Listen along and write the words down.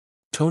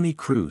Toni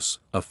Kroos,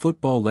 a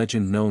football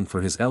legend known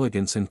for his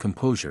elegance and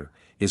composure,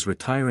 is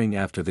retiring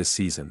after this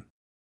season.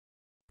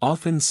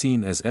 Often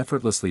seen as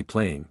effortlessly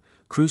playing,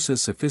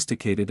 Kroos's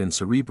sophisticated and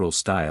cerebral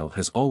style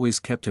has always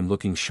kept him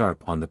looking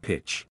sharp on the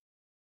pitch.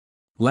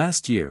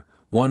 Last year,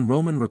 Juan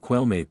Roman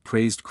Riquelme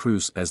praised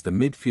Kroos as the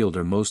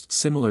midfielder most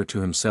similar to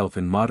himself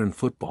in modern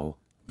football.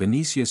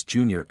 Vinicius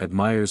Jr.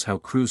 admires how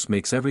Kroos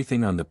makes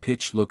everything on the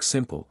pitch look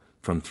simple,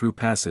 from through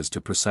passes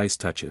to precise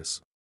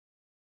touches.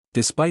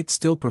 Despite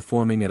still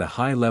performing at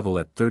a high level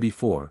at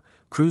 34,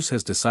 Kroos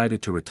has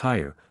decided to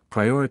retire,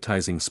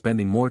 prioritizing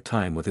spending more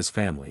time with his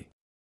family.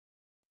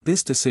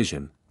 This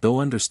decision, though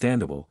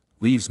understandable,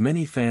 leaves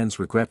many fans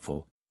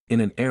regretful, in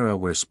an era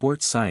where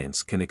sports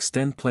science can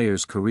extend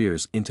players'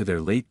 careers into their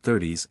late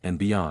 30s and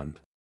beyond.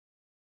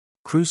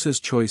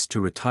 Kroos's choice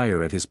to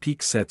retire at his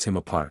peak sets him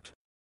apart.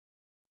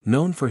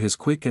 Known for his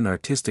quick and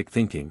artistic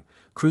thinking,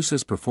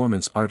 Kroos's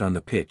performance art on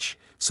the pitch,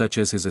 such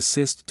as his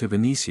assist to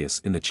Vinicius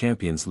in the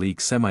Champions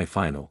League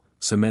semi-final,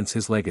 cements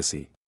his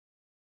legacy.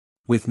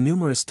 With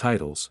numerous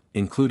titles,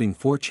 including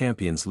 4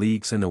 Champions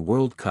Leagues and a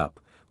World Cup,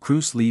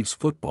 Kroos leaves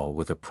football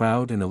with a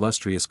proud and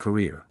illustrious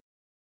career.